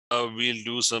we'll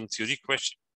do some theory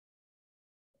question.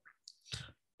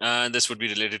 And this would be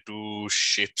related to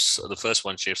shapes. The first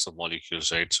one, shapes of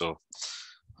molecules, right? So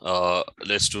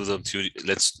let's do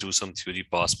some theory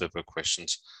past paper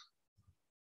questions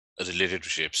related to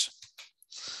shapes.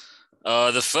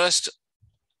 The first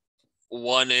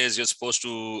one is you're supposed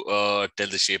to tell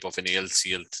the shape of an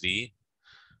AlCl3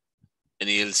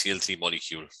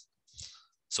 molecule.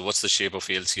 So what's the shape of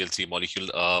AlCl3 molecule?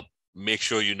 Make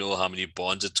sure you know how many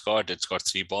bonds it's got. It's got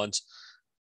 3 bonds,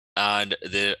 and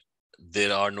there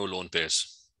are no lone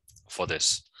pairs for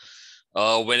this.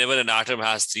 Whenever an atom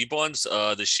has 3 bonds,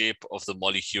 the shape of the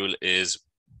molecule is,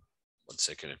 one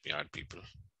second, let me add people.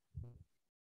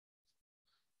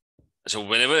 So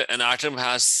whenever an atom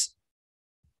has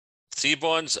 3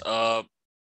 bonds,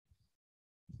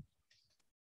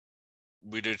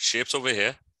 we did shapes over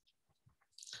here.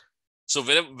 So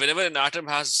whenever an atom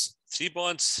has 3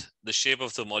 bonds, the shape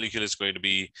of the molecule is going to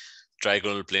be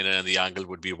trigonal planar, and the angle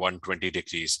would be 120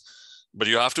 degrees. But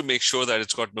you have to make sure that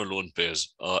it's got no lone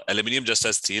pairs. Aluminium just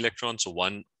has 3 electrons, so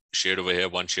 1 shade over here,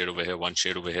 1 shade over here, 1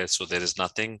 shade over here. So there is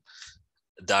nothing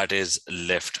that is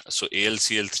left. So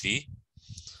AlCl3,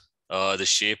 the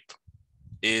shape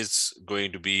is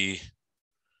going to be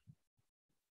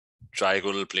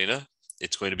trigonal planar.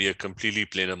 It's going to be a completely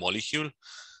planar molecule,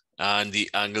 and the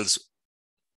angles,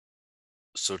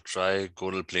 so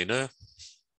trigonal planar,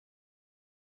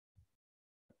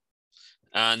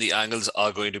 and the angles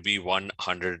are going to be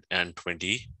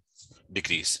 120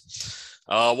 degrees.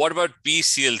 What about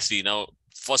PCl3? Now,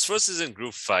 phosphorus is in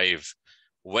group 5.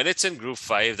 When it's in group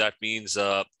 5, that means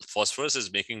phosphorus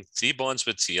is making 3 bonds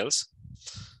with Cls.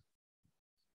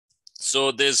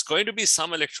 So there's going to be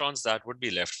some electrons that would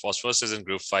be left. Phosphorus is in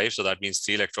group 5, so that means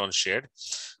 3 electrons shared.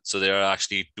 So there are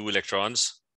actually 2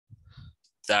 electrons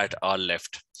that are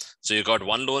left. So you got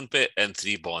 1 lone pair and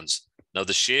 3 bonds. Now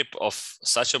the shape of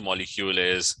such a molecule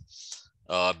is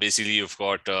basically you've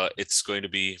got it's going to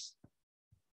be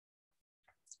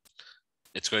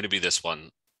this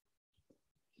one.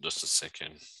 Just a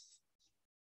second.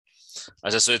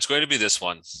 So it's going to be this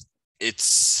one.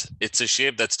 It's a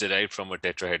shape that's derived from a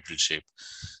tetrahedral shape.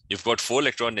 You've got 4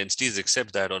 electron densities,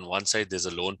 except that on one side there's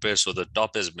a lone pair, so the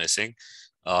top is missing.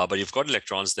 But you've got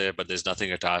electrons there, but there's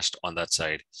nothing attached on that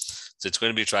side. So it's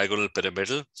going to be trigonal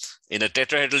pyramidal. In a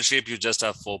tetrahedral shape, you just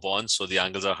have 4 bonds, so the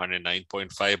angles are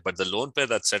 109.5. But the lone pair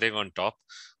that's sitting on top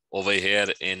over here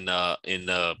in our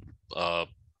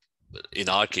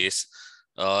case,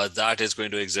 that is going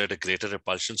to exert a greater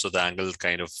repulsion, so the angle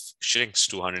kind of shrinks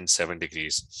to 107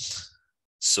 degrees.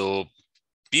 So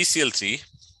PCl3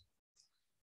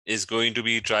 is going to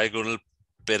be trigonal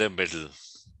pyramidal.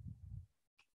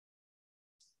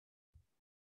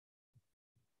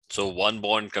 So 1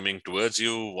 bond coming towards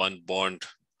you, 1 bond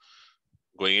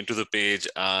going into the page,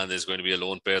 and there's going to be a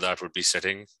lone pair that would be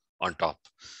sitting on top.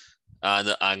 And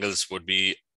the angles would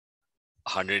be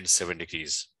 107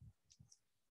 degrees.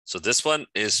 So this one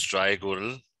is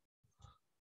trigonal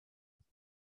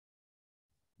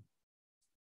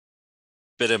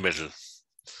pyramidal.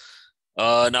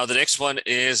 Now the next one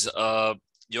is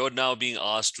you're now being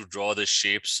asked to draw the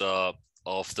shapes of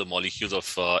the molecules of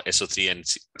SO3 and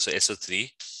so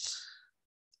SO3.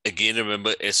 Again,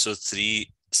 remember SO3,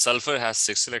 sulfur has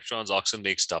 6 electrons, oxygen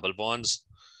makes double bonds.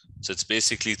 So it's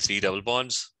basically 3 double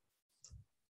bonds.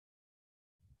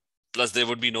 Plus there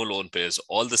would be no lone pairs.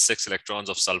 All the 6 electrons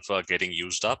of sulfur are getting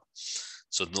used up.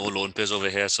 So no lone pairs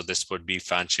over here. So this would be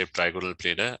fan-shaped trigonal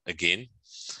planar again.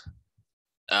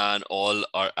 And all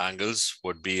our angles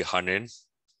would be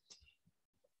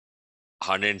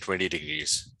 120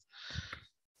 degrees.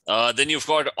 Then you've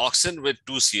got oxygen with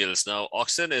 2 Cls. Now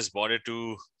oxygen is bonded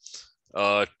to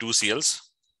 2 Cls.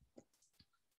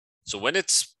 So when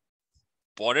it's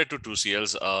bonded to 2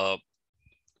 Cls,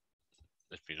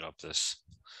 let me drop this.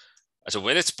 So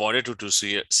when it's bonded to 2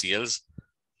 Cls,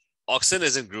 oxygen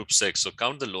is in group 6. So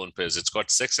count the lone pairs. It's got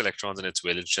 6 electrons in its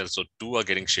valence shell. So 2 are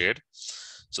getting shared.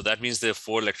 So that means there are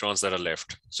 4 electrons that are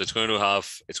left. So it's going to have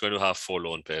 4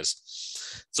 lone pairs.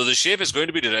 So the shape is going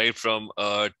to be derived from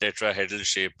a tetrahedral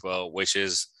shape, which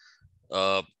is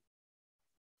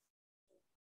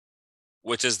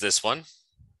this one.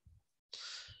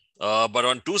 But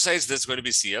on 2 sides, there's going to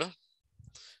be Cl.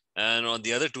 And on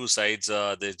the other 2 sides,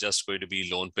 there's just going to be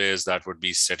lone pairs that would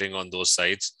be sitting on those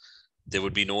sides. There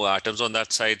would be no atoms on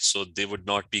that side, so they would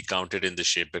not be counted in the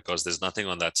shape because there's nothing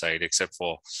on that side except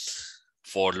for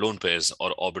lone pairs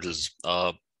or orbitals.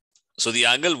 So the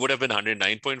angle would have been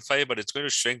 109.5, but it's going to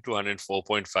shrink to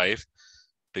 104.5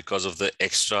 because of the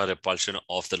extra repulsion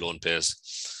of the lone pairs.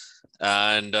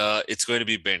 And it's going to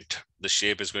be bent. The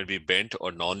shape is going to be bent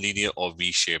or non-linear or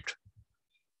V-shaped.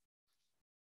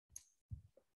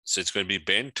 So it's going to be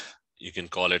bent. You can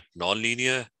call it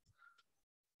nonlinear,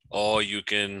 or you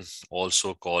can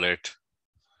also call it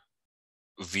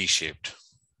V-shaped.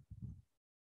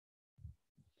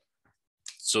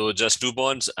 So just two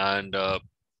bonds, and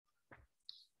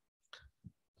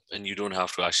you don't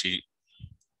have to actually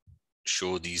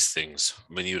show these things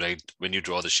when you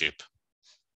draw the shape.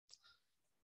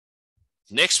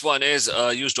 Next one is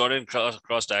use dot and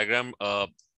cross diagram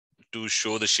to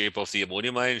show the shape of the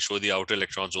ammonium ion, show the outer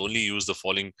electrons only, use the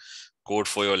following code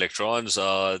for your electrons.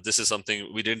 This is something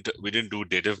we didn't do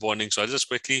dative bonding. So I'll just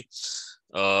quickly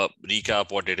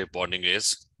recap what dative bonding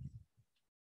is.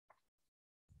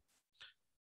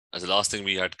 As the last thing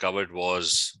we had covered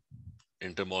was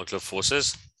intermolecular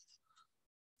forces.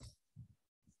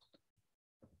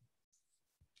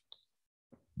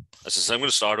 So I'm going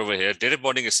to start over here. Dative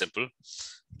bonding is simple,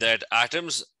 that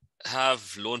atoms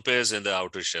have lone pairs in the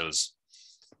outer shells.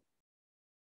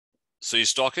 So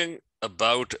he's talking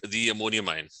about the ammonium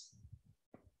ion.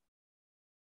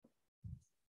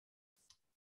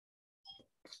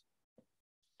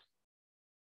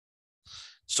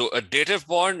 So a dative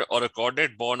bond or a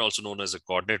coordinate bond, also known as a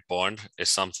coordinate bond, is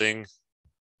something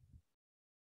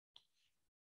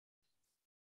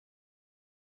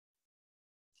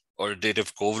or a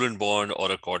dative covalent bond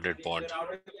or a coordinate bond.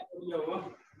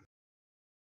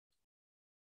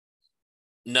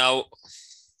 Now,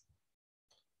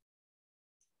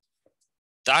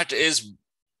 that is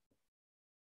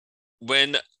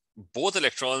when both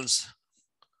electrons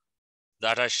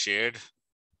that are shared,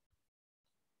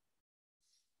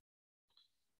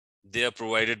 they are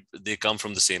provided, they come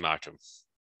from the same atom.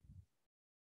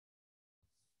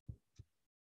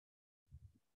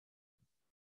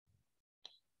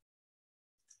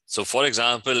 So for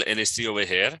example, NH3 over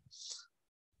here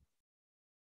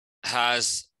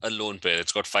has a lone pair.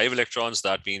 It's got 5 electrons.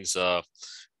 That means 2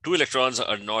 electrons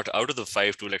are not, out of the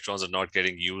 5, 2 electrons are not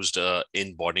getting used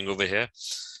in bonding over here.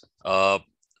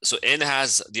 So N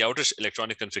has the outer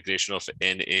electronic configuration of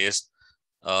N is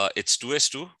it's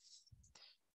 2s2,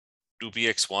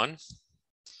 2px1,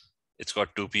 it's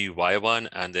got 2py1,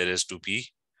 and there is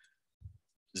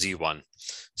 2pz1.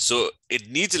 So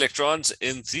it needs electrons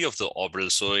in 3 of the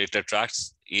orbitals. So it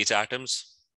attracts 8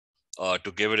 atoms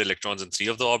to give it electrons in 3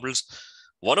 of the orbitals.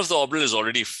 One of the orbitals is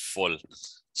already full.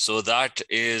 So that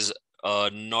is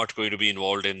not going to be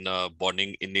involved in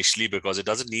bonding initially because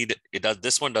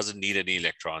this one doesn't need any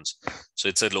electrons. So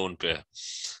it's a lone pair.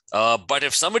 But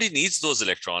if somebody needs those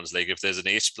electrons, like if there's an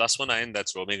H+1 ion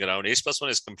that's roaming around, H+1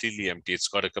 is completely empty. It's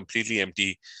got a completely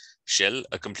empty shell,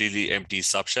 a completely empty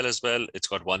subshell as well. It's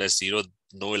got 1s0,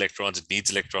 no electrons, it needs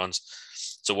electrons.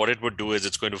 So what it would do is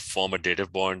it's going to form a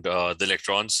dative bond. The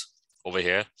electrons over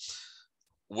here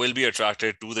will be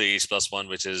attracted to the H+1,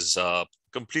 which is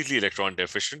completely electron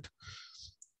deficient.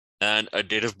 And a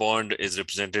dative bond is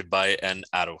represented by an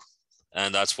arrow.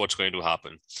 And that's what's going to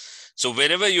happen. So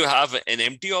whenever you have an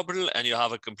empty orbital and you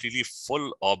have a completely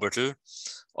full orbital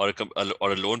or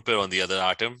a lone pair on the other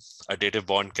atom, a dative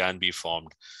bond can be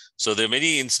formed. So there are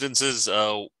many instances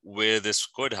where this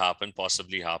could happen,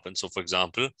 possibly happen. So for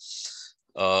example,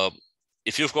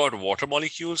 if you've got water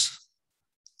molecules,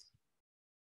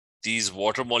 these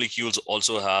water molecules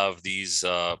also have these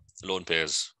lone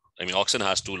pairs. I mean, oxygen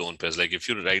has 2 lone pairs. Like if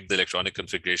you write the electronic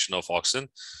configuration of oxygen,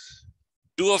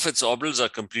 2 of its orbitals are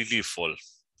completely full.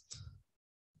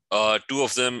 2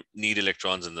 of them need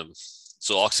electrons in them.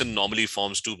 So oxygen normally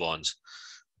forms 2 bonds,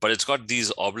 but it's got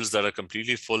these orbitals that are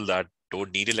completely full that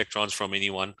don't need electrons from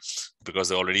anyone because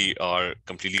they already are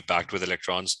completely packed with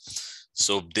electrons.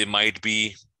 So there might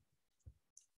be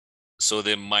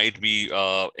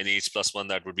an H+1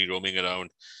 that would be roaming around,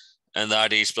 and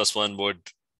that H+1 would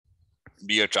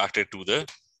be attracted to the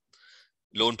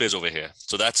lone pairs over here.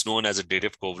 So that's known as a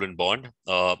dative covalent bond.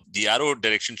 The arrow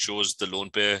direction shows the lone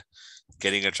pair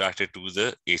getting attracted to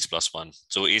the H+1.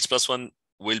 So H+1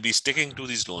 will be sticking to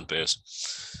these lone pairs,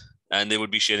 and they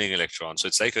would be sharing electrons. So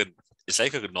it's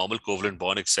like a normal covalent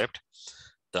bond, except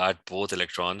that both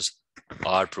electrons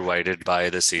are provided by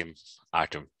the same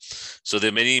atom. So there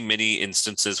are many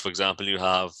instances. For example, you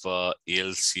have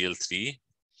AlCl3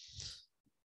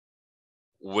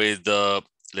 with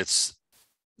let's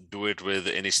do it with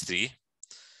NH3.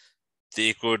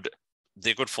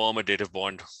 They could form a dative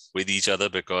bond with each other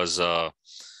because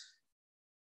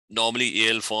normally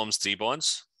Al forms 3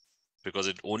 bonds because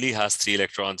it only has 3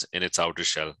 electrons in its outer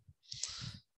shell.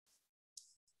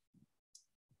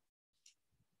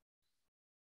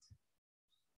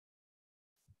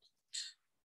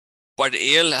 But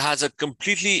Al has a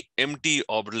completely empty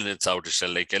orbital in its outer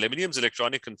shell. Like aluminum's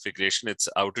electronic configuration, its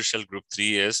outer shell group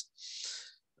 3 is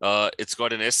It's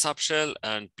got an S subshell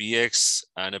and PX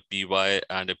and a PY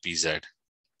and a PZ.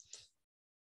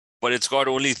 But it's got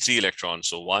only 3 electrons.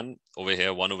 So 1 over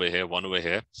here, 1 over here, 1 over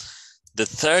here. The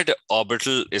third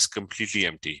orbital is completely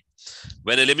empty.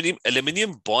 When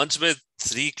aluminium bonds with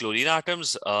 3 chlorine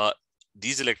atoms,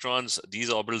 these electrons, these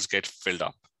orbitals get filled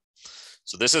up.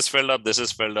 So this is filled up, this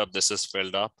is filled up, this is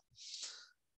filled up.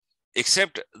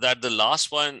 Except that the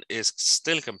last one is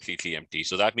still completely empty.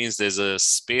 So that means there's a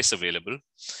space available.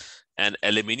 And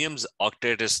aluminium's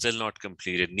octet is still not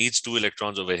complete. It needs 2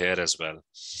 electrons over here as well.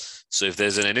 So if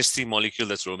there's an NH3 molecule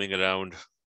that's roaming around,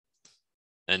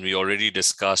 and we already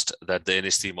discussed that the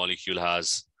NH3 molecule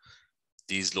has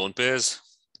these lone pairs.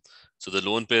 So the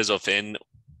lone pairs of N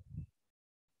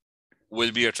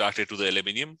will be attracted to the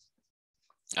aluminium,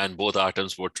 and both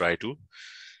atoms would try to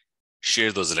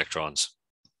share those electrons.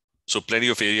 So plenty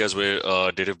of areas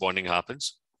where dative bonding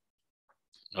happens.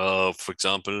 For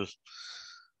example,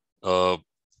 and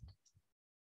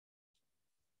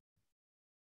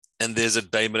there's a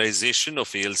dimerization of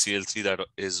AlCl3 that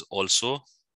is also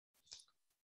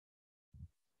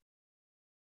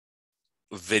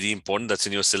very important. That's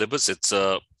in your syllabus. It's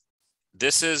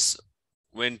this is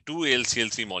when 2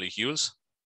 AlCl3 molecules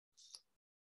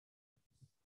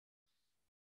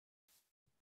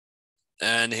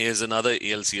and here's another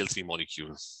AlCl3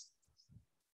 molecule.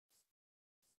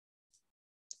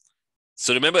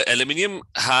 So remember, aluminium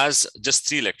has just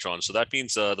 3 electrons. So that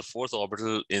means the 4th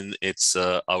orbital in its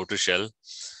outer shell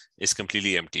is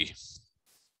completely empty.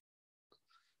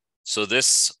 So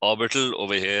this orbital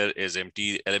over here is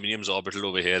empty. Aluminium's orbital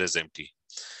over here is empty.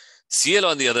 Cl,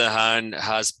 on the other hand,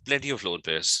 has plenty of lone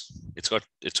pairs. It's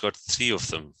got 3 of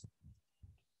them.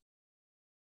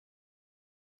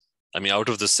 I mean, out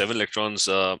of the 7 electrons,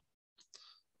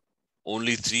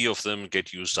 only 3 of them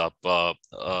get used up.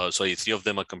 Sorry, 3 of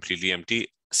them are completely empty.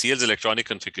 Cl's electronic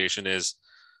configuration is,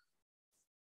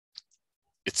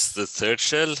 it's the 3rd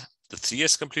shell. The 3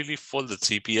 is completely full. The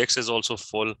 3px is also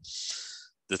full.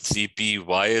 The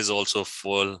 3py is also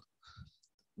full.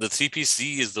 The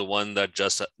 3pc is the one that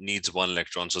just needs 1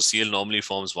 electron. So Cl normally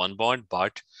forms 1 bond,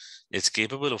 but it's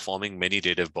capable of forming many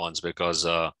dative bonds because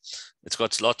it's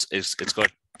got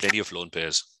plenty of lone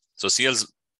pairs. So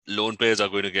Cl's lone pairs are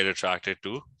going to get attracted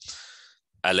to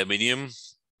aluminium.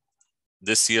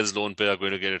 This Cl's lone pair are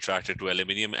going to get attracted to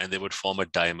aluminium, and they would form a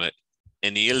dimer.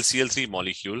 An AlCl3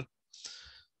 molecule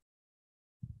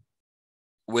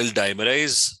will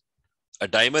dimerize. A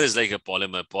dimer is like a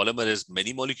polymer. Polymer is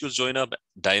many molecules join up.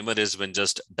 Dimer is when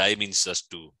just di means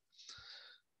just 2.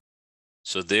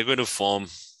 So they're going to form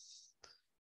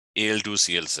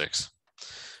Al2Cl6.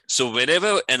 So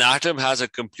whenever an atom has a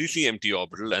completely empty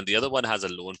orbital and the other one has a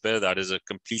lone pair that is a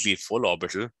completely full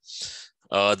orbital,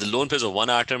 the lone pairs of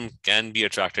one atom can be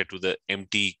attracted to the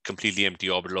completely empty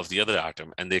orbital of the other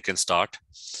atom, and they can start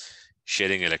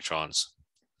sharing electrons.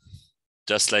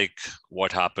 Just like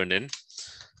what happened in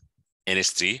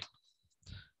NH3.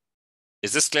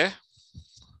 Is this clear?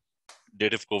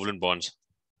 Dative covalent bonds.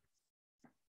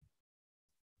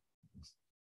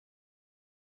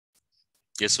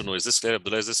 Yes or no? Is this clear?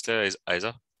 Abdullah, is this clear?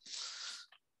 Aiza?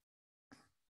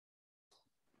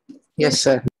 Yes,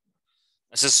 sir.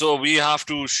 So we have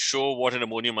to show what an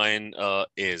ammonium ion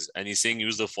is. And he's saying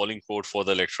use the following code for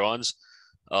the electrons.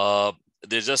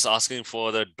 They're just asking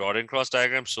for the dot and cross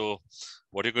diagram. So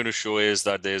what you're going to show is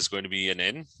that there's going to be an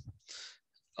N.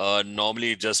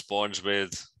 Normally it just bonds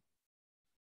with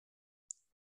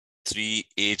 3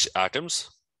 H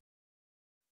atoms.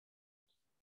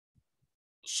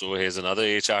 So here's another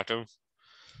H atom.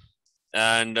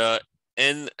 And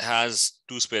N has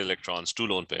 2 spare electrons, 2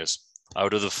 lone pairs.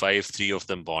 Out of the 5, 3 of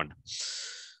them bond.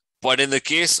 But in the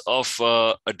case of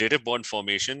a dative bond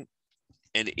formation,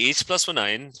 an H+1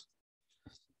 ion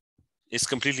is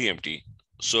completely empty.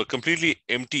 So a completely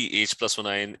empty H+1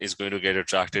 ion is going to get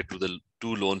attracted to the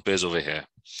 2 lone pairs over here.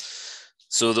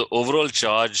 So the overall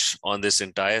charge on this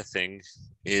entire thing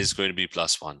is going to be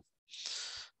 +1.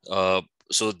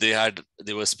 So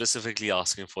they were specifically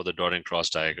asking for the dot and cross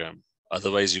diagram.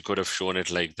 Otherwise, you could have shown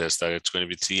it like this, that it's going to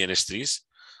be 3 NH3s.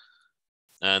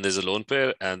 And there's a lone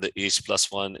pair, and the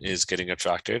H+1 is getting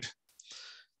attracted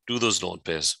to those lone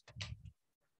pairs.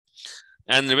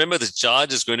 And remember, the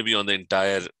charge is going to be on the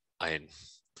entire ion.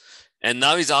 And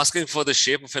now he's asking for the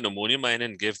shape of an ammonium ion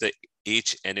and give the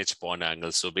H-NH bond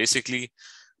angle. So basically,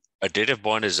 a dative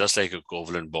bond is just like a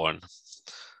covalent bond.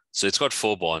 So it's got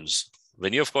 4 bonds.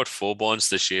 When you've got 4 bonds,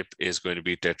 the shape is going to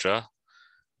be tetra.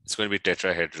 It's going to be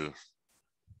tetrahedral.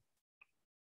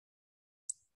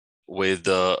 With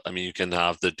the, you can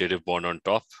have the dative bond on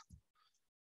top.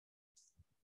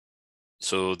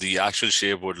 So the actual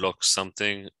shape would look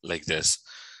something like this.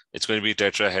 It's going to be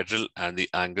tetrahedral and the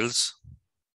angles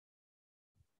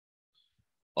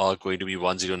are going to be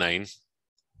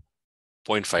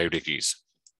 109.5 degrees.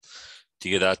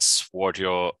 Okay, that's what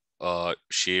your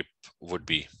shape would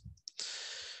be.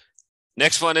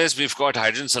 Next one is we've got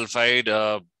hydrogen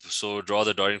sulfide. So draw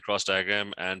the Dorian cross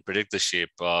diagram and predict the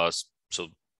shape. The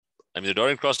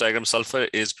Dorian cross diagram, sulfur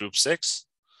is group 6.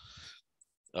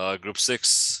 Group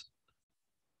 6,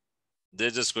 they're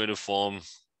just going to form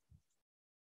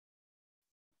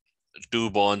 2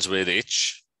 bonds with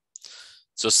H.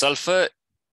 So sulfur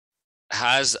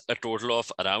has a total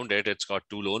of around it. It's got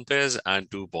 2 lone pairs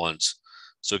and 2 bonds.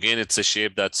 So again, it's a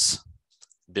shape that's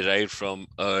derived from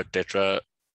a tetrahedral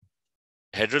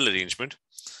arrangement,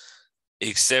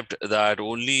 except that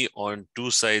only on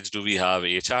 2 sides do we have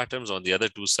H atoms. On the other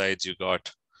 2 sides, you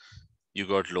got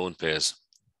lone pairs.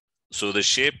 So the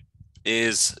shape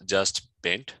is just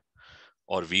bent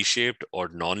or V-shaped or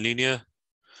non-linear.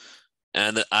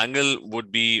 And the angle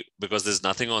would be, because there's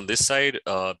nothing on this side,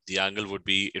 the angle would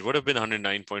be, it would have been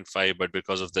 109.5, but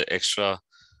because of the extra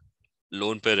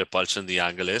lone pair repulsion, the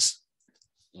angle is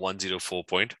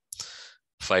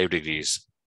 104.5 degrees.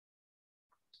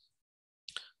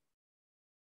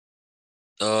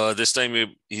 This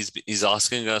time he's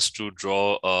asking us to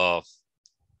draw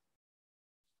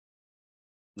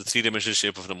the 3-dimensional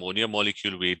shape of an ammonia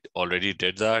molecule. We already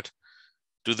did that.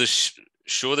 To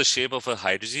show the shape of a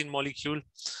hydrogen molecule.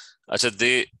 This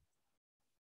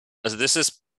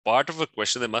is part of a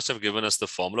question. They must have given us the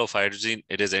formula of hydrogen.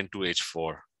 It is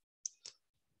N2H4.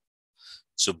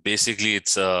 So basically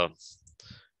it's 2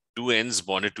 ends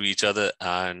bonded to each other,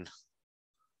 and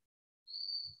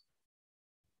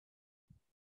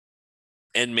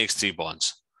N makes 3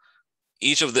 bonds.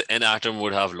 Each of the N atom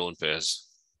would have lone pairs.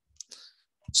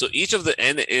 So each of the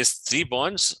N is 3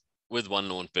 bonds with 1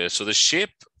 lone pair. So the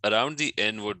shape around the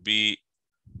N would be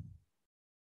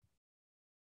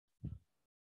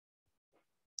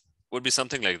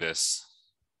something like this,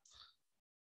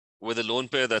 with a lone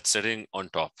pair that's sitting on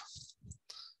top.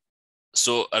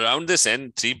 So around this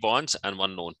N, 3 bonds and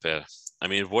 1 lone pair. I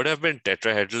mean, it would have been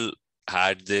tetrahedral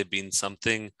had there been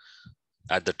something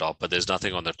at the top, but there's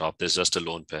nothing on the top. There's just a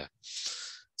lone pair.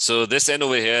 So this N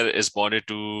over here is bonded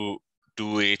to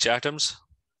 2 H atoms.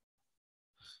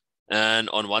 And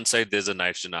on one side, there's a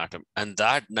nitrogen atom. And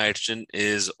that nitrogen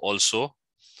is also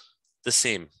the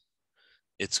same.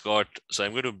 It's got, so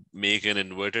I'm going to make an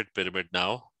inverted pyramid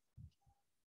now.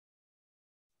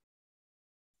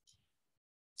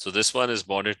 So this one is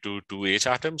bonded to 2 H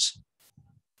atoms.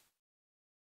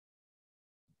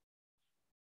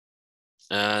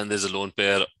 And there's a lone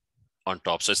pair on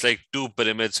top. So it's like 2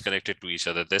 pyramids connected to each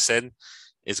other. This end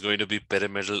is going to be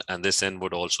pyramidal, and this end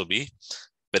would also be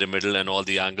pyramidal, and all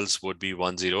the angles would be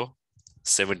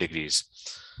 107 degrees.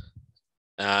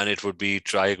 And it would be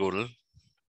trigonal.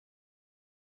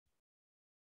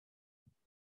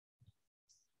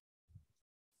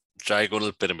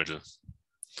 Trigonal pyramidal.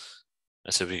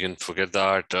 So we can forget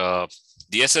that.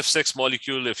 The SF6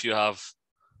 molecule, if you have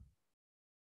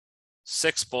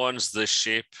 6 bonds, the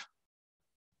shape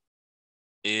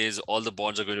is all the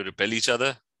bonds are going to repel each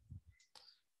other.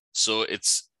 So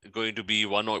it's going to be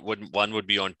one would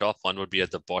be on top, one would be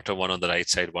at the bottom, one on the right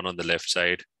side, one on the left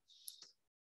side.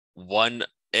 One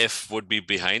F would be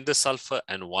behind the sulfur,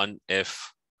 and one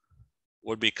F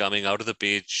would be coming out of the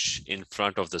page in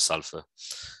front of the sulfur.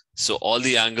 So all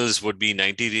the angles would be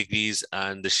 90 degrees,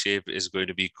 and the shape is going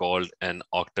to be called an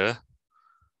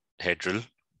octahedral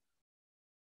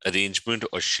arrangement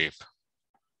or shape.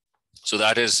 So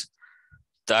that is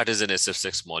an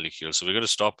SF6 molecule. So we're going to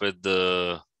stop with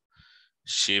the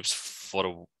shapes for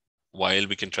a while.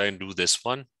 We can try and do this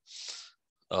one.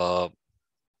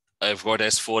 I've got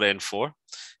S4N4.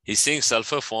 He's saying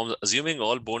sulfur forms, assuming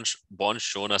all bonds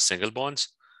shown are single bonds.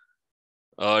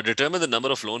 Determine the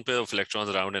number of lone pair of electrons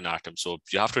around an atom. So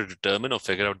you have to determine or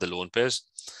figure out the lone pairs.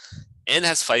 N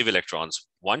has 5 electrons.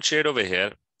 1 shared over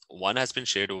here. 1 has been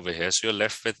shared over here. So you're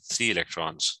left with 3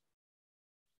 electrons.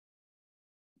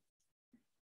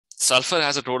 Sulfur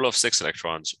has a total of 6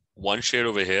 electrons. 1 shared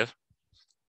over here.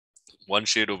 1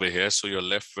 shared over here. So you're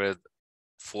left with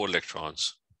 4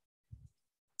 electrons.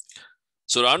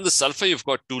 So around the sulfur, you've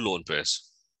got 2 lone pairs.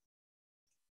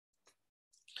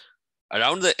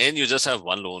 Around the N, you just have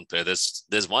 1 lone pair.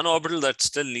 There's 1 orbital that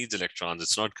still needs electrons.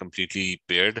 It's not completely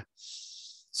paired.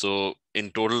 So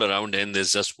in total around N,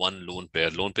 there's just 1 lone pair.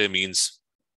 Lone pair means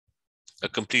a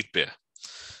complete pair.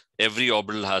 Every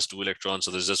orbital has 2 electrons.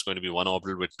 So there's just going to be 1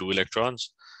 orbital with 2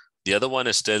 electrons. The other one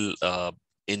is still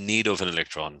in need of an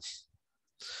electron.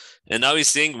 And now he's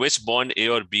saying which bond A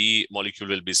or B molecule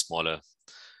will be smaller.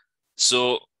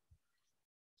 So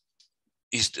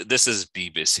this is B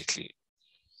basically.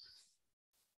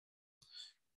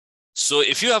 So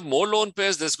if you have more lone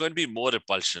pairs, there's going to be more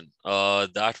repulsion.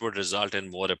 That would result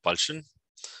in more repulsion.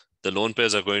 The lone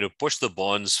pairs are going to push the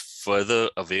bonds further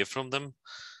away from them.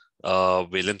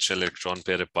 Valence shell electron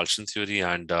pair repulsion theory,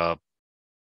 and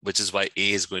which is why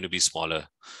A is going to be smaller.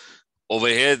 Over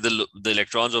here, the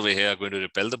electrons over here are going to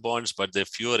repel the bonds, but there are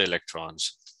fewer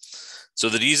electrons. So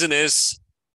the reason is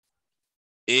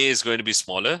A is going to be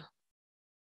smaller.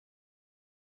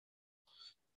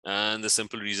 And the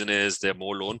simple reason is there are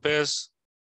more lone pairs.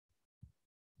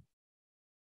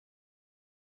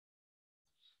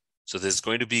 So there's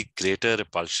going to be greater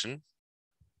repulsion.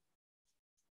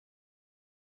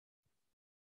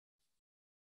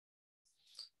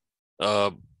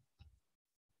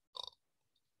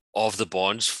 Of the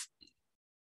bonds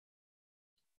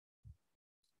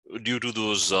due to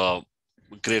those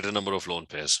greater number of lone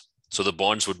pairs. So the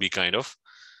bonds would be kind of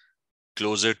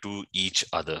closer to each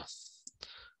other.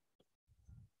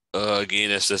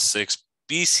 Again, SS6,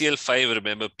 PCl5,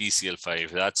 remember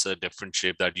PCl5, that's a different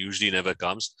shape that usually never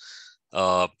comes.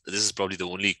 This is probably the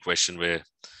only question where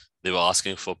they were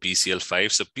asking for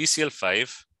PCl5. So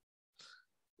PCl5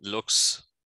 looks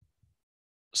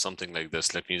something like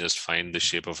this. Let me just find the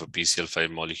shape of a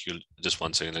PCl5 molecule. Just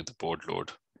 1 second, let the board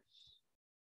load.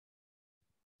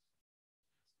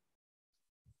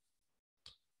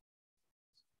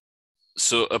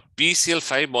 So a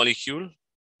PCl5 molecule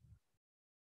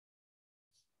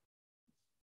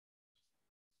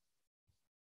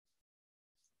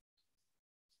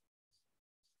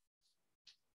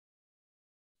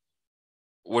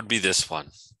would be this one.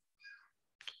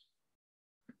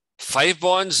 5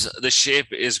 bonds, the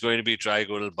shape is going to be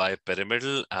trigonal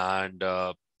bipyramidal, and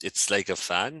it's like a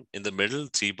fan in the middle.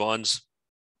 3 bonds,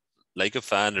 like a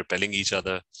fan, repelling each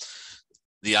other.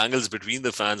 The angles between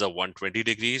the fans are 120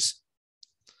 degrees.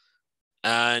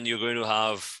 And you're going to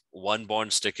have 1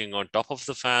 bond sticking on top of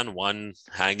the fan, 1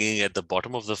 hanging at the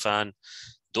bottom of the fan.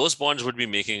 Those bonds would be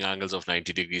making angles of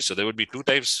 90 degrees. So there would be 2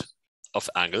 types of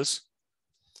angles.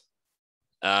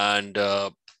 And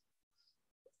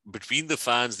between the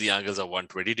fans, the angles are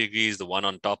 120 degrees. The one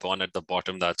on top, one at the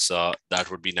bottom, that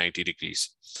would be 90 degrees.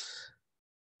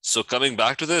 So coming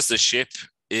back to this, the shape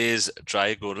is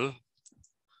trigonal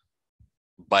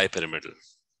bipyramidal.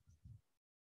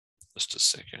 Just a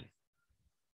second.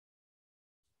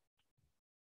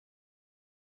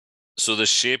 So the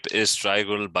shape is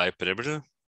trigonal bipyramidal.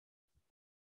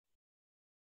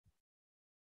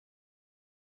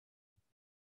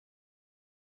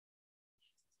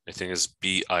 I think it's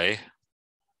BI.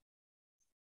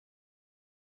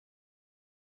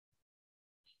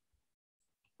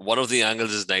 One of the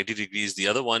angles is 90 degrees. The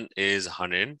other one is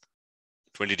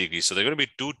 120 degrees. So there are going to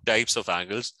be 2 types of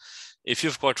angles if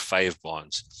you've got 5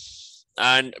 bonds.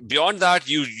 And beyond that,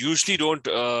 you usually don't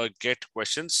get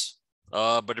questions.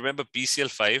 But remember,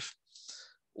 PCl5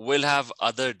 will have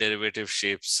other derivative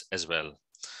shapes as well.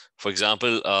 For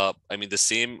example, I mean, the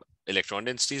same electron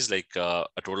densities, like a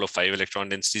total of 5 electron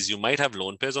densities, you might have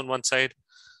lone pairs on one side.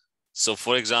 So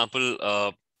for example,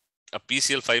 a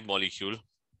PCl5 molecule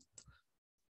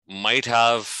might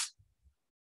have,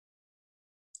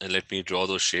 and let me draw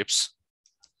those shapes.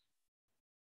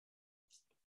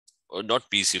 Or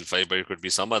not PCl5, but it could be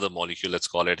some other molecule, let's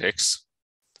call it X.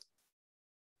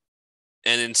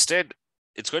 And instead,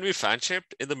 it's going to be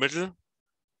fan-shaped in the middle.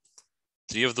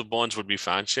 3 of the bonds would be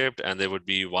fan-shaped, and there would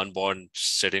be 1 bond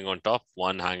sitting on top,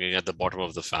 1 hanging at the bottom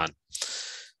of the fan.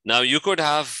 Now, you could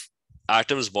have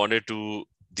atoms bonded to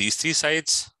these 3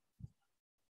 sides.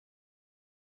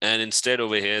 And instead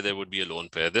over here, there would be a lone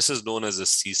pair. This is known as a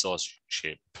seesaw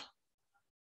shape.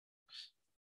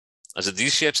 So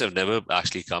these shapes have never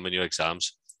actually come in your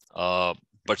exams, but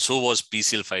so was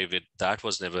PCl5. That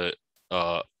was never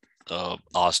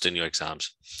asked in your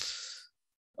exams.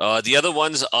 The other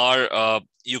ones are,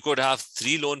 you could have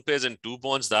 3 lone pairs and 2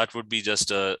 bonds. That would be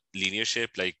just a linear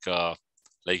shape, like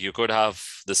you could have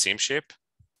the same shape.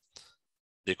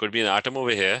 There could be an atom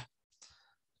over here,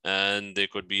 and there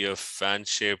could be a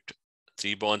fan-shaped,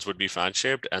 3 bonds would be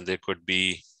fan-shaped, and there could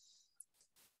be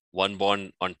 1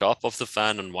 bond on top of the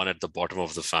fan and 1 at the bottom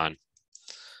of the fan.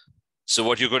 So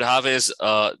what you could have is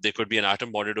there could be an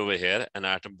atom bonded over here, an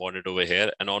atom bonded over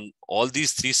here, and on all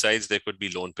these 3 sides, there could be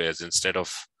lone pairs instead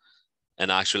of an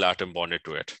actual atom bonded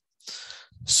to it.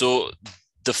 So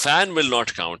the fan will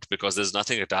not count because there's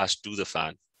nothing attached to the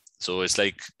fan. So it's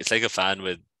like a fan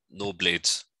with no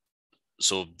blades.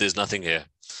 So there's nothing here.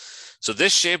 So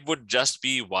this shape would just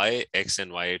be Y, X,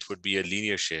 and Y. It would be a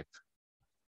linear shape.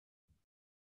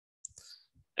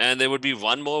 And there would be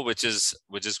one more, which is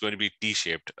going to be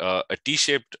T-shaped. A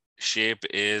T-shaped shape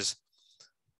is,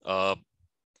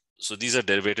 so these are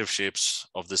derivative shapes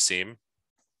of the same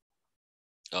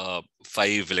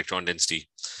 5 electron density.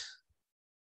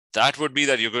 That would be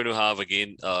that you're going to have,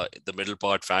 again, the middle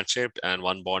part fan-shaped and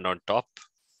one bond on top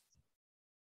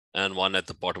and one at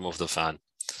the bottom of the fan.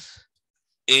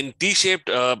 In T-shaped,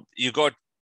 you got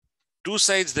 2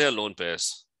 sides there, lone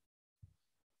pairs.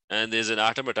 And there's an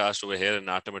atom attached over here, an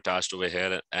atom attached over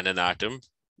here, and an atom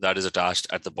that is attached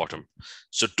at the bottom.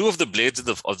 So 2 of the blades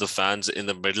of the fans in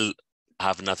the middle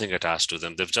have nothing attached to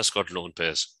them. They've just got lone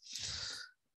pairs.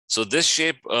 So this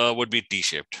shape would be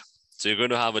T-shaped. So you're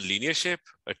going to have a linear shape,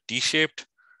 a T-shaped,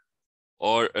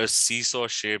 or a seesaw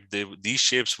shape. These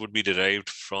shapes would be derived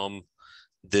from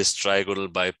this trigonal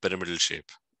bipyramidal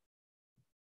shape.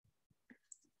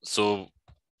 So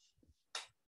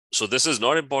this is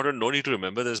not important. No need to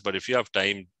remember this, but if you have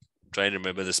time, try and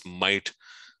remember this. Might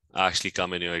actually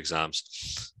come in your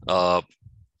exams.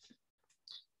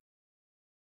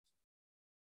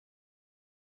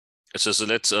 So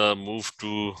let's move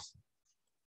to,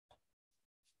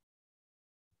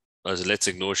 let's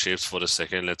ignore shapes for a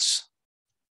second. Let's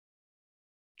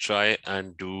try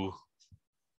and do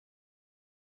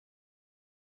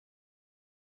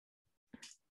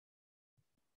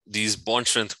these bond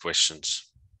strength questions.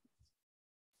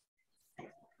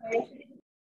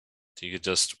 Take it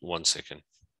just 1 second.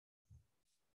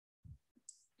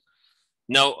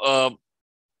 Now,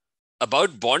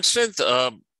 about bond strength,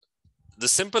 the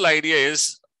simple idea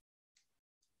is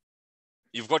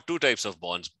you've got 2 types of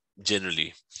bonds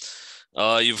generally.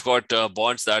 You've got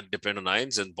bonds that depend on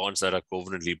ions and bonds that are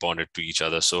covalently bonded to each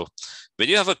other. So when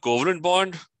you have a covalent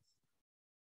bond,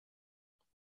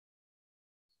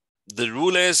 the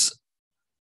rule is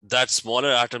that smaller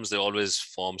atoms, they always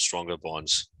form stronger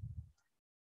bonds.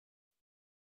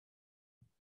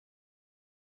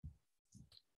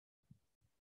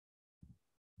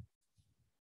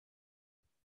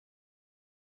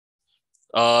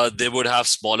 They would have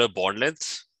smaller bond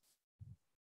length.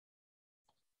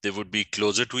 They would be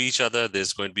closer to each other.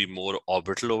 There's going to be more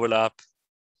orbital overlap.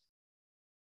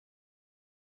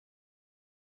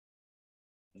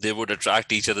 They would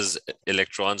attract each other's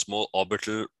electrons. More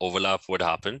orbital overlap would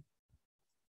happen.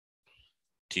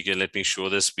 Okay, let me show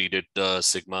this. We did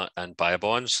sigma and pi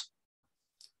bonds.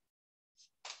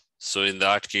 So in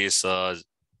that case, so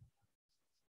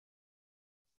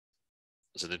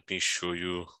let me show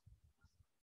you.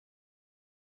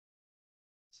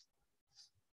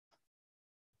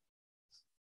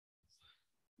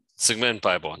 Sigma and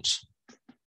pi bonds.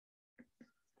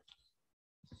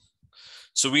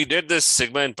 So we did this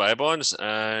sigma and pi bonds,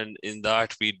 and in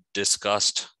that we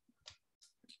discussed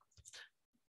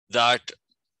that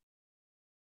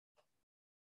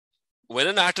when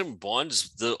an atom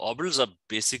bonds, the orbitals are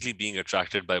basically being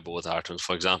attracted by both atoms.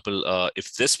 For example,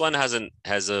 if this one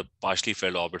has a partially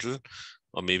filled orbital,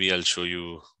 or maybe I'll show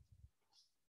you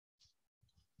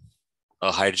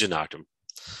a hydrogen atom.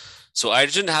 So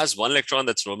hydrogen has 1 electron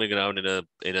that's roaming around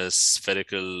in a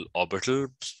spherical orbital.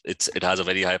 It has a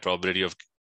very high probability of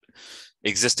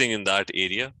existing in that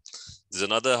area. There's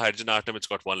another hydrogen atom, it's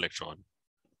got 1 electron.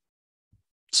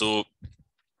 So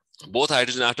both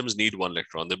hydrogen atoms need 1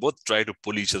 electron. They both try to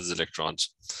pull each other's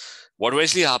electrons. What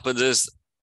eventually happens is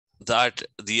that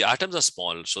the atoms are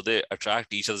small, so they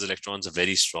attract each other's electrons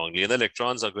very strongly. And the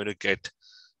electrons are going to get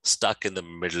stuck in the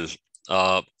middle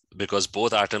because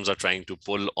both atoms are trying to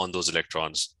pull on those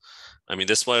electrons. I mean,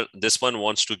 this one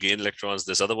wants to gain electrons.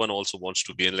 This other one also wants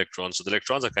to gain electrons. So the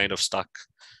electrons are kind of stuck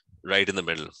right in the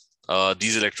middle.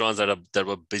 These electrons that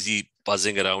were busy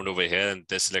buzzing around over here, and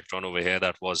this electron over here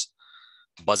that was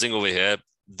buzzing over here,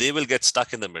 they will get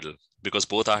stuck in the middle because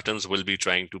both atoms will be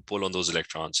trying to pull on those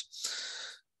electrons.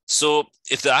 So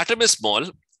if the atom is small,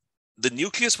 the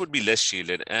nucleus would be less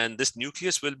shielded, and this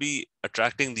nucleus will be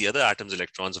attracting the other atom's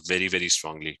electrons very, very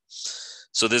strongly.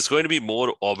 So there's going to be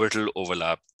more orbital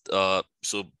overlap.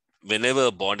 So whenever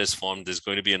a bond is formed, there's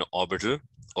going to be an orbital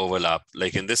overlap.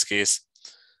 Like in this case,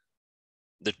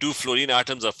 the 2 fluorine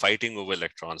atoms are fighting over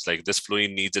electrons. Like this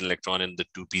fluorine needs an electron in the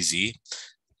 2pz.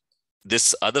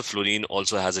 This other fluorine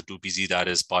also has a 2pz that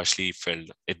is partially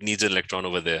filled. It needs an electron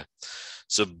over there.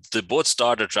 So they both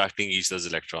start attracting each other's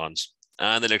electrons,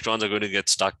 and the electrons are going to get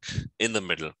stuck in the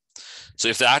middle. So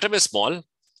if the atom is small,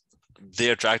 they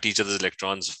attract each other's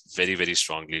electrons very, very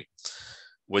strongly,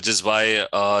 which is why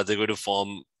they're going to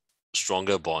form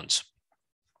stronger bonds.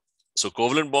 So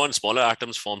covalent bonds, smaller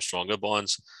atoms form stronger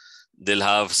bonds. They'll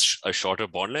have a shorter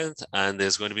bond length, and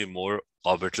there's going to be more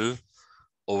orbital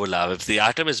overlap. If the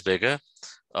atom is bigger,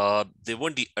 they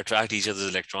won't attract each other's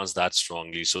electrons that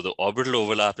strongly. So the orbital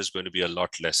overlap is going to be a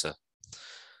lot lesser.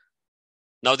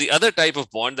 Now, the other type of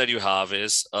bond that you have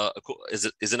is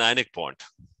an ionic bond,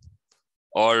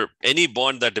 or any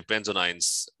bond that depends on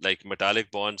ions, like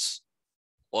metallic bonds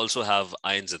also have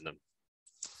ions in them.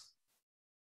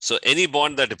 So any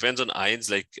bond that depends on ions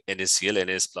like NaCl,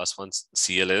 Na is +1,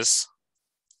 Cl is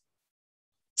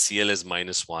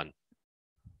 -1.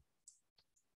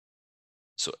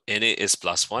 So Na is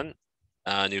 +1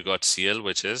 and you got Cl,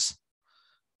 which is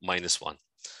 -1.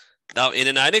 Now in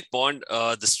an ionic bond,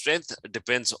 the strength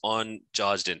depends on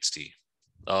charge density.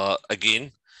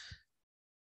 Again,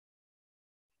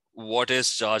 what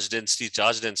is charge density?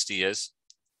 Charge density is,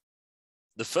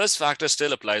 the first factor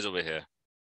still applies over here.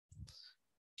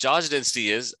 Charge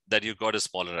density is that you've got a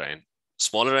smaller ion.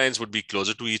 Smaller ions would be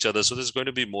closer to each other, so there's going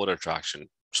to be more attraction.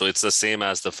 So it's the same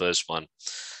as the first one.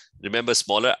 Remember,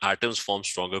 smaller atoms form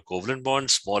stronger covalent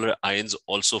bonds. Smaller ions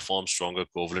also form stronger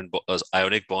covalent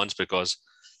ionic bonds because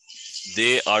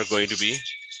they are going to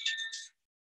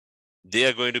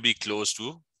be close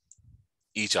to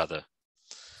each other.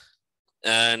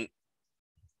 And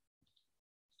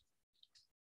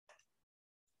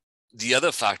the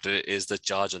other factor is the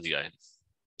charge on the ion.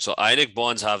 So ionic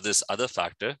bonds have this other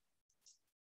factor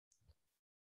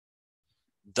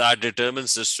that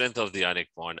determines the strength of the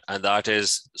ionic bond, and that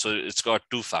is, so it's got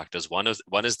two factors. One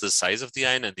is the size of the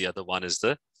ion, and the other one is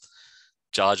the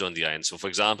charge on the ion. So for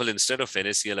example, instead of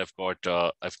NaCl, I've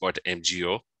got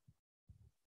MgO.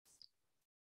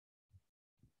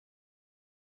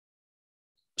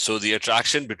 So the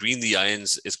attraction between the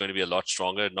ions is going to be a lot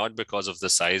stronger, not because of the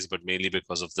size, but mainly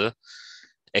because of the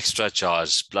extra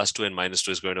charge. +2 and -2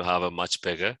 is going to have a much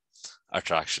bigger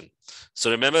attraction.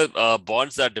 So remember,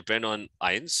 bonds that depend on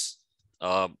ions,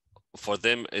 for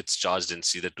them, it's charge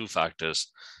density, the two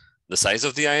factors, the size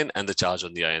of the ion and the charge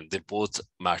on the ion. They both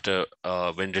matter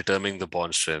when determining the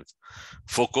bond strength.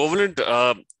 For covalent,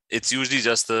 it's usually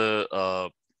just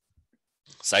the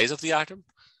size of the atom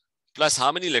plus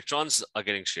how many electrons are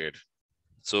getting shared.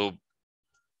 So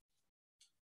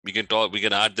we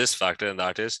can add this factor, and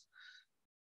that is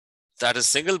that a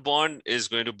single bond is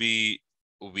going to be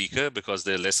weaker because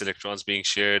there are less electrons being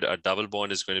shared. A double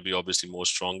bond is going to be obviously more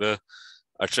stronger.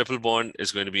 A triple bond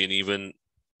is going to be an even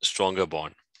stronger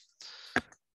bond.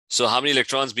 So how many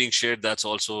electrons being shared, that's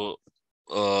also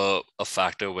a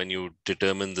factor when you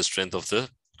determine the strength of the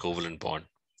covalent bond.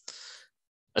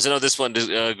 As you know, this one,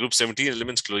 group 17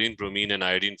 elements, chlorine, bromine, and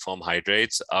iodine form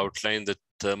hydrides. Outline the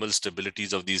thermal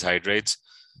stabilities of these hydrides.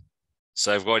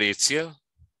 So I've got HCl,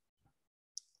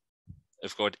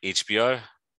 I've got HBr,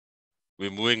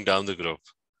 we're moving down the group,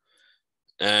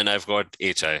 and I've got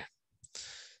HI.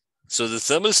 So the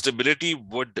thermal stability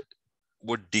would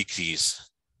decrease.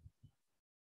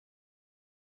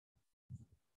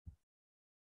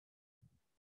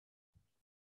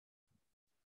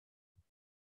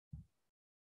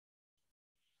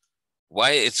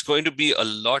 Why? It's going to be a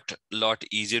lot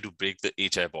easier to break the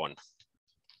HI bond.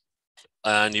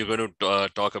 And you're going to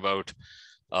talk about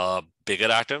bigger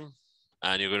atom,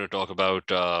 and you're going to talk about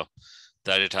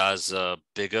that it has a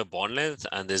bigger bond length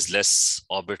and there's less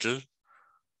orbital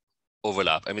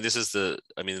overlap. I mean,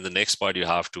 in the next part, you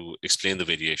have to explain the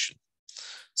variation.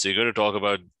 So you're going to talk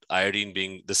about iodine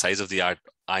being the size of the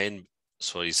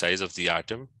size of the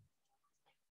atom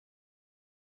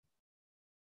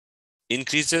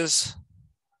increases.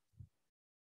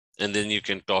 And then you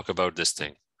can talk about this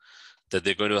thing, that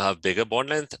they're going to have bigger bond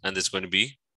length and there's going to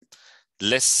be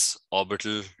less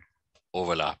orbital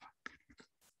overlap.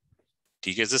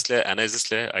 ठीक है, is this clear? Anna, is this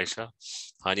clear? Aisha?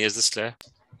 Hania, is this clear?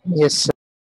 Yes, sir.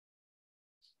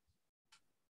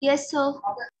 Yes, sir.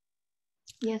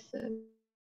 Yes, sir.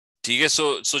 ठीक है,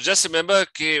 so just remember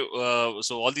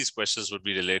so all these questions would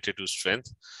be related to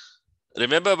strength.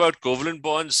 Remember about covalent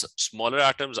bonds, smaller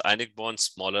atoms, ionic bonds,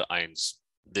 smaller ions.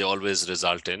 They always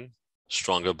result in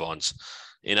stronger bonds.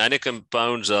 In ionic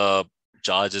compounds,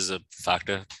 charge is a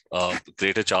factor,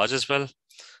 greater charge as well.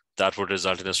 That would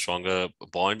result in a stronger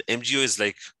bond. MgO is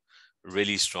like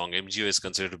really strong. MgO is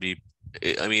considered to be,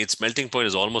 I mean, its melting point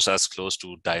is almost as close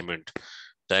to diamond.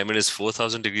 Diamond is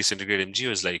 4,000 degrees centigrade. MgO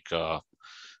is like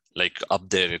up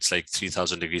there. It's like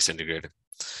 3,000 degrees centigrade.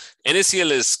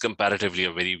 NaCl is comparatively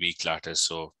a very weak lattice.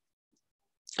 So,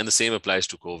 and the same applies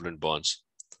to covalent bonds.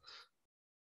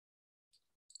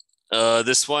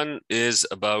 This one is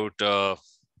about,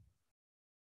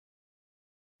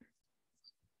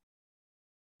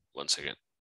 one second.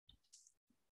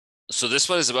 So this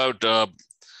one is about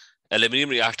aluminum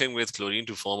reacting with chlorine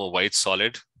to form a white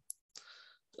solid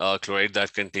chloride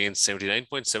that contains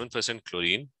 79.7%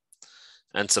 chlorine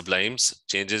and sublimes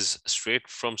changes straight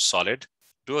from solid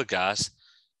to a gas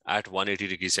at 180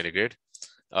 degrees centigrade.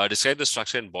 Describe the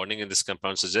structure and bonding in this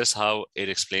compound suggests how it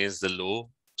explains the low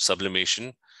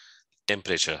sublimation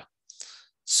temperature.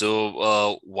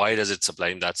 So why does it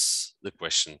sublime? That's the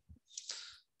question.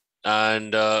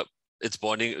 And it's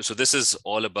bonding. So this is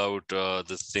all about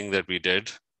the thing that we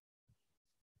did,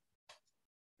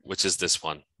 which is this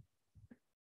one.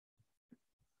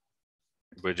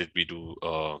 Where did we do?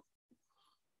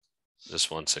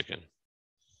 Just 1 second.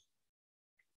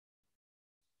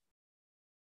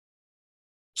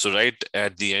 So right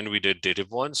at the end, we did dative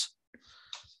bonds.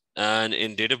 And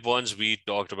in dative bonds, we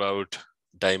talked about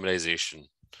dimerization.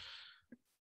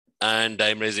 And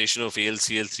dimerization of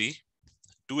AlCl3,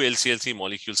 two AlCl3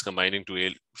 molecules combining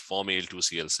to form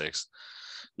Al2Cl6.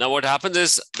 Now what happens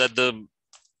is that the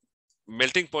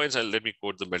melting points, let me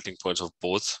quote the melting points of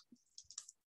both.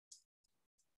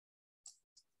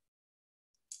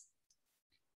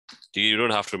 You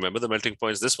don't have to remember the melting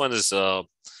points. This one is,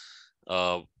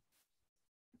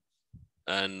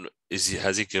 and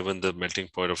has he given the melting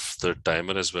point of the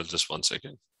dimer as well? Just 1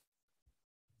 second.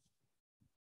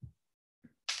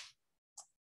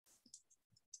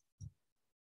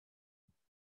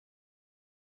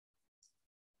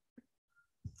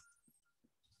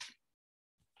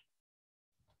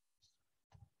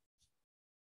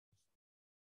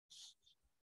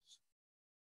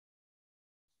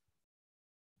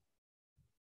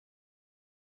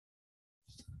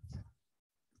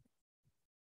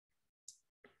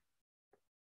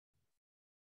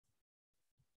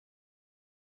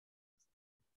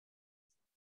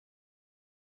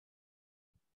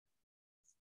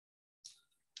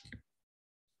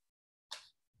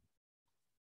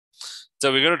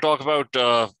 So we're going to talk about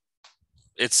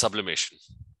its sublimation.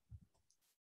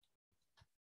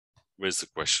 Where's the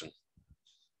question?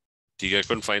 I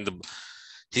couldn't find the.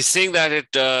 He's saying that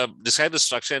it describes the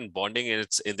structure and bonding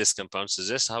in this compound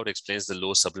suggests how it explains the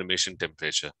low sublimation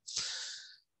temperature.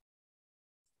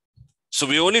 So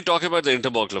we only talk about the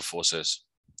intermolecular forces,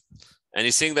 and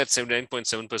he's saying that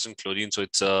 79.7% chlorine. So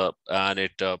it's and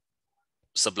it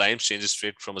sublimes changes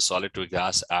straight from a solid to a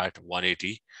gas at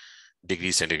 180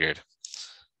 degrees centigrade.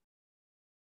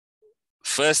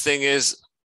 First thing is,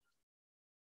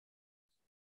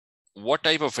 what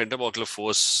type of intermolecular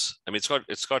force? I mean,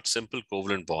 it's got simple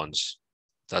covalent bonds.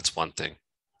 That's one thing.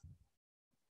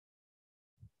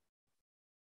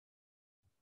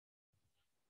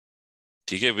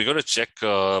 Okay, we're going to check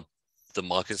the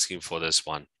marking scheme for this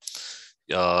one,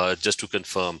 just to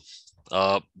confirm,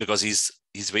 because he's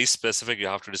very specific. You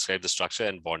have to describe the structure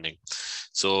and bonding.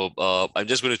 So I'm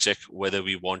just going to check whether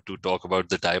we want to talk about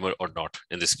the dimer or not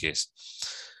in this case.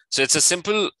 So it's a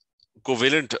simple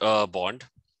covalent bond.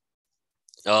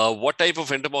 What type of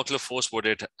intermolecular force would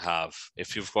it have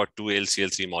if you've got two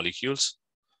AlCl3 molecules?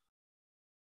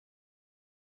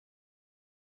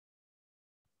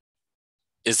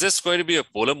 Is this going to be a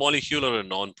polar molecule or a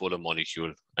non-polar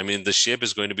molecule? I mean, the shape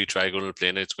is going to be trigonal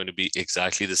planar. It's going to be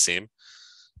exactly the same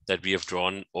that we have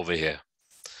drawn over here.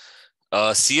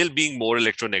 Cl being more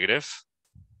electronegative.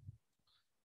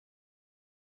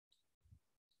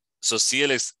 So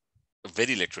Cl is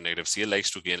very electronegative. Cl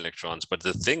likes to gain electrons. But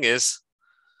the thing is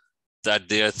that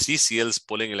there are three Cls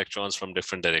pulling electrons from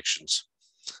different directions.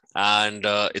 And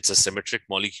it's a symmetric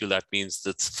molecule. That means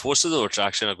the forces of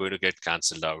attraction are going to get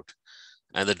canceled out.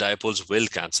 And the dipoles will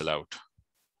cancel out.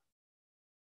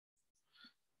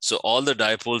 So all the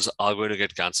dipoles are going to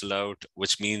get canceled out,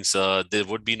 which means there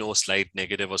would be no slight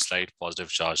negative or slight positive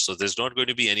charge. So there's not going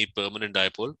to be any permanent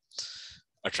dipole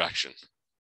attraction.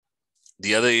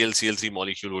 The other AlCl3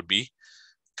 molecule would be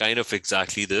kind of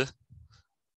exactly the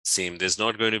same. There's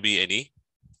not going to be any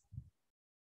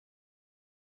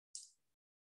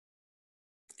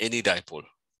dipole.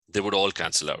 They would all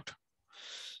cancel out.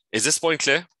 Is this point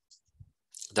clear?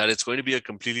 That it's going to be a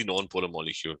completely non-polar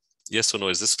molecule. Yes or no?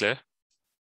 Is this clear?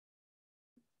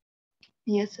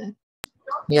 Yes, sir.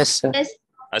 Yes, sir.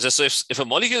 Yes. So if a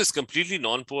molecule is completely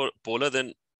non-polar,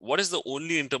 then what is the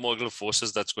only intermolecular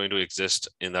forces that's going to exist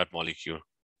in that molecule?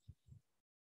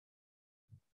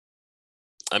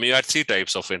 I mean, you had three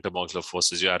types of intermolecular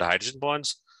forces. You had hydrogen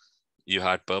bonds, you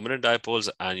had permanent dipoles,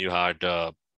 and you had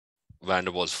van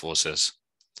der Waals forces.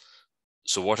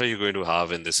 So what are you going to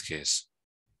have in this case?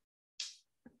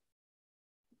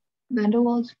 Van der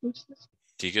Waals forces.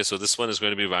 Okay, so this one is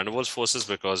going to be van der Waals forces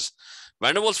because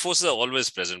van der Waals forces are always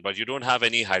present, but you don't have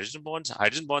any hydrogen bonds.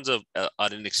 Hydrogen bonds are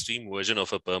an extreme version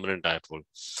of a permanent dipole.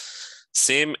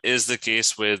 Same is the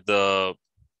case with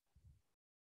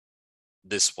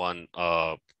this one,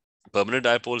 permanent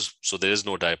dipoles. So there is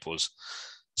no dipoles.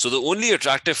 So the only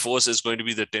attractive force is going to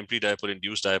be the temporary dipole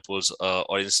induced dipoles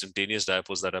or instantaneous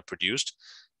dipoles that are produced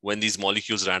when these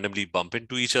molecules randomly bump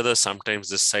into each other. Sometimes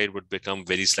this side would become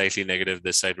very slightly negative,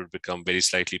 this side would become very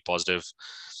slightly positive.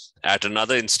 At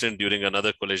another instant during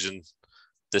another collision,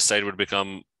 this side would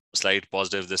become slight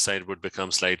positive, this side would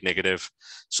become slight negative.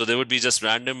 So there would be just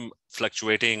random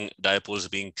fluctuating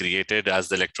dipoles being created as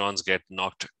the electrons get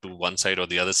knocked to one side or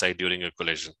the other side during a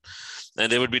collision. And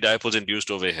there would be dipoles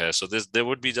induced over here. So there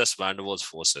would be just van der Waals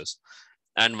forces.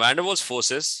 And van der Waals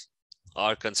forces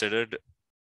are considered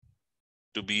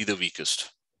to be the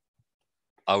weakest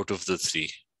out of the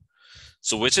three.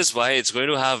 So which is why it's going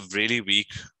to have really weak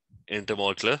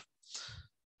intermolecular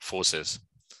forces.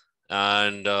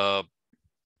 And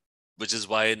which is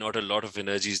why not a lot of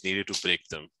energy is needed to break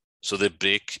them. So they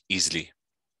break easily.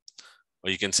 Or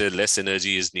you can say less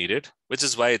energy is needed, which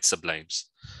is why it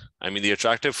sublimes. I mean, the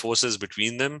attractive forces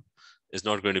between them is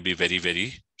not going to be very,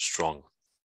 very strong.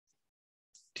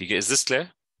 Okay, is this clear?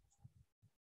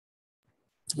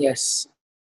 Yes.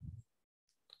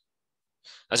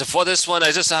 So for this one,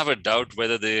 I just have a doubt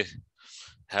whether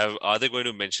are they going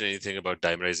to mention anything about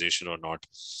dimerization or not?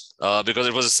 Because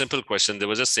it was a simple question. They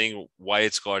were just saying why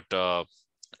it's got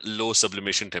low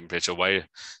sublimation temperature. Why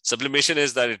sublimation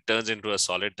is that it turns into a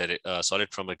solid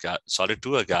from a solid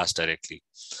to a gas directly.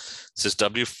 This is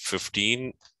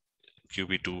W15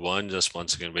 QB21. Just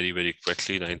once again, very, very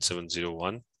quickly,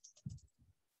 9701.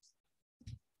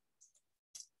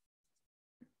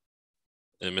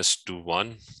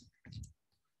 MS21.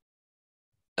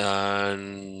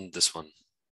 And this one.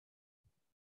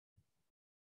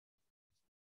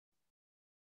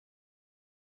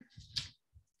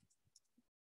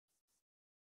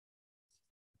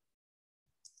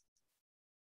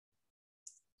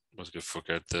 Must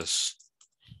forget this.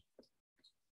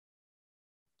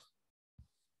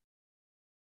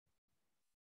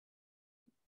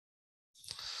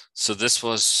 So this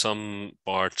was some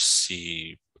part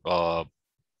C,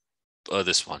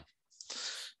 this one.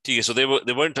 Okay, so they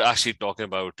weren't actually talking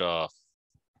about.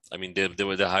 I mean, they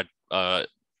had. I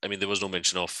mean, there was no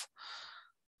mention of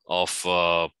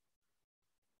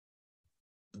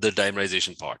the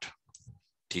dimerization part.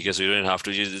 Okay, so you don't have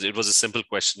to. It was a simple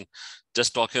question,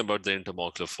 just talking about the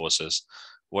intermolecular forces.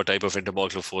 What type of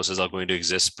intermolecular forces are going to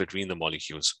exist between the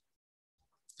molecules?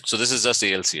 So this is just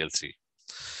AlCl3.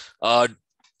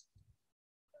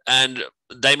 And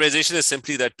dimerization is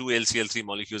simply that two AlCl3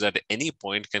 molecules at any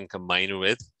point can combine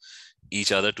with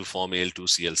each other to form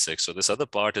Al2Cl6. So this other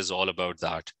part is all about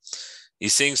that.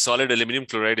 He's saying solid aluminum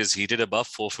chloride is heated above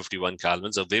 451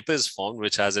 kelvins. A vapor is formed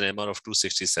which has an MR of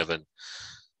 267.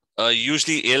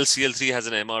 Usually AlCl3 has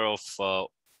an MR of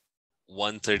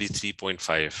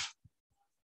 133.5.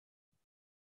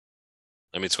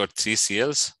 I mean, it's got 3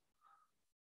 Cls.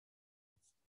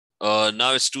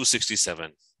 Now it's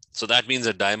 267. So that means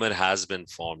a dimer has been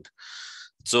formed.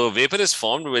 So vapor is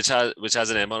formed which has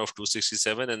an MR of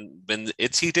 267, and when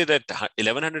it's heated at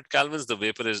 1100 kelvins, the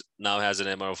vapor now has an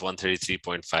MR of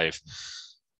 133.5.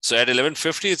 So at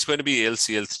 1150, it's going to be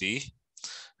AlCl3,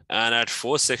 and at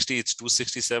 460, it's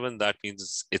 267. That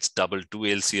means it's double. Two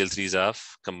AlCl3s have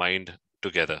combined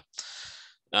together,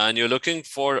 and you're looking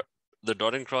for the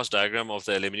dot and cross diagram of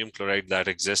the aluminum chloride that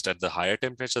exists at the higher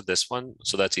temperature. This one,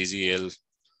 so that's easy.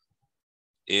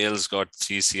 Al's got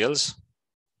 3 Cls.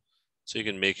 So you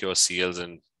can make your Cls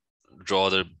and draw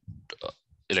the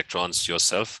electrons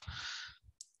yourself.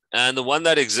 And the one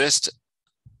that exists,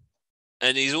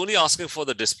 and he's only asking for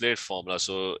the displayed formula.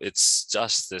 So it's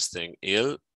just this thing,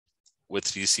 Al with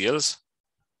 3 Cls.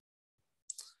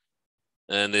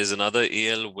 And there's another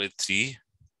Al with 3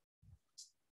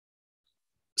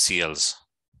 Cls.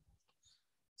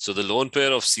 So the lone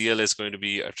pair of Cl is going to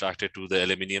be attracted to the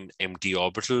aluminum empty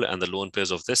orbital, and the lone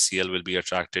pairs of this Cl will be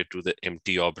attracted to the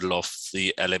empty orbital of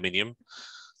the aluminum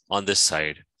on this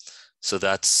side. So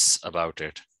that's about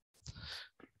it.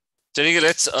 So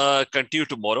let's continue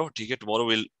tomorrow. Tomorrow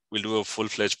we'll do a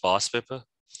full-fledged past paper.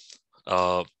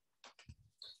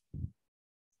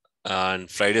 And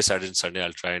Friday, Saturday, and Sunday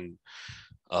I'll try and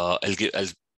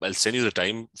I'll send you the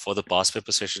time for the past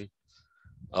paper session.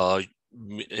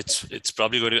 It's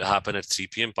probably going to happen at 3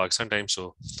 p.m. Pakistan time.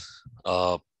 So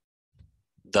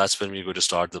that's when we're going to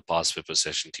start the past paper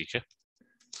session.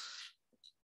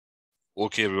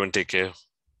 Okay, everyone, take care.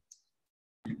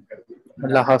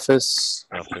 Allah Hafiz.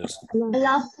 Allah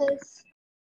Hafiz.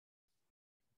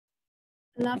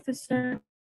 Allah Hafiz, sir.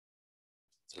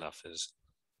 Allah Hafiz.